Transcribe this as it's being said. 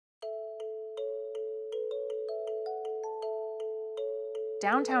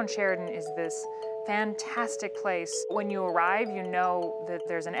Downtown Sheridan is this fantastic place. When you arrive, you know that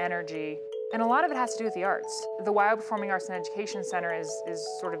there's an energy, and a lot of it has to do with the arts. The WYO Performing Arts and Education Center is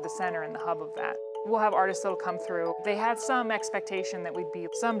sort of the center and the hub of that. We'll have artists that'll come through. They had some expectation that we'd be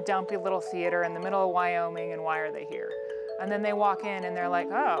some dumpy little theater in the middle of Wyoming, and why are they here? And then they walk in and they're like,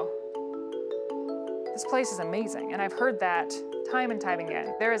 oh, this place is amazing. And I've heard that time and time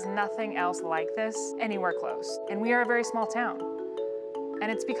again. There is nothing else like this anywhere close. And we are a very small town. And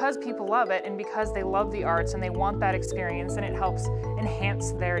it's because people love it and because they love the arts and they want that experience and it helps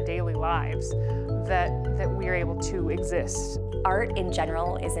enhance their daily lives that we are able to exist. Art in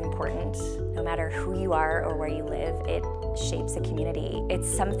general is important. No matter who you are or where you live, it shapes a community. It's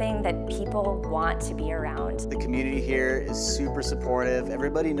something that people want to be around. The community here is super supportive.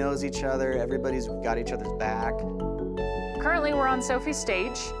 Everybody knows each other. Everybody's got each other's back. Currently, we're on Sophie's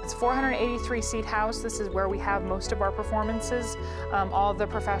stage. It's a 483-seat house. This is where we have most of our performances. All of the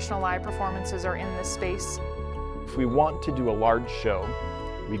professional live performances are in this space. If we want to do a large show,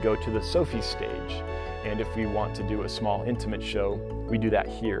 we go to the Sophie stage. And if we want to do a small, intimate show, we do that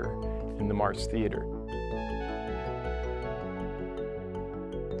here in the Mars Theater.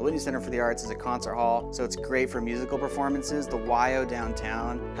 The Whitney Center for the Arts is a concert hall, so it's great for musical performances. The WYO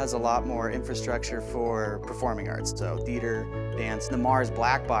downtown has a lot more infrastructure for performing arts, so theater, dance. The Mars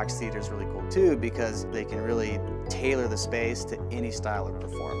Black Box Theater is really cool too because they can really tailor the space to any style of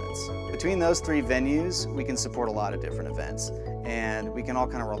performance. Between those three venues, we can support a lot of different events, and we can all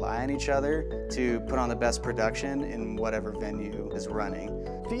kind of rely on each other to put on the best production in whatever venue is running.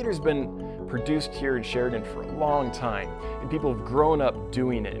 Theater's been produced here in Sheridan for a long time, and people have grown up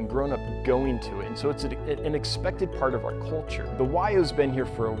doing it and grown up going to it, and so it's an expected part of our culture. The WYO's been here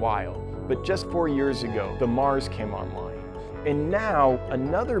for a while, but just 4 years ago, the Mars came online. And now,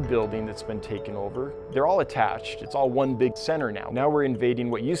 another building that's been taken over, they're all attached, it's all one big center now. Now we're invading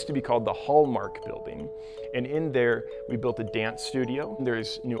what used to be called the Hallmark building. And in there, we built a dance studio.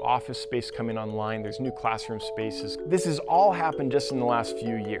 There's new office space coming online, there's new classroom spaces. This has all happened just in the last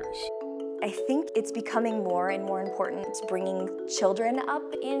few years. I think it's becoming more and more important bringing children up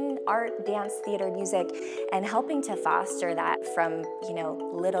in art, dance, theater, music, and helping to foster that from,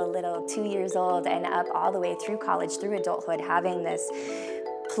 little 2 years old and up all the way through college, through adulthood, having this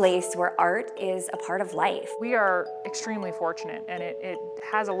place where art is a part of life. We are extremely fortunate, and it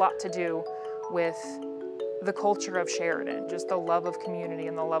has a lot to do with the culture of Sheridan, just the love of community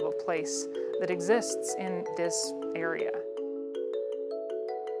and the love of place that exists in this area.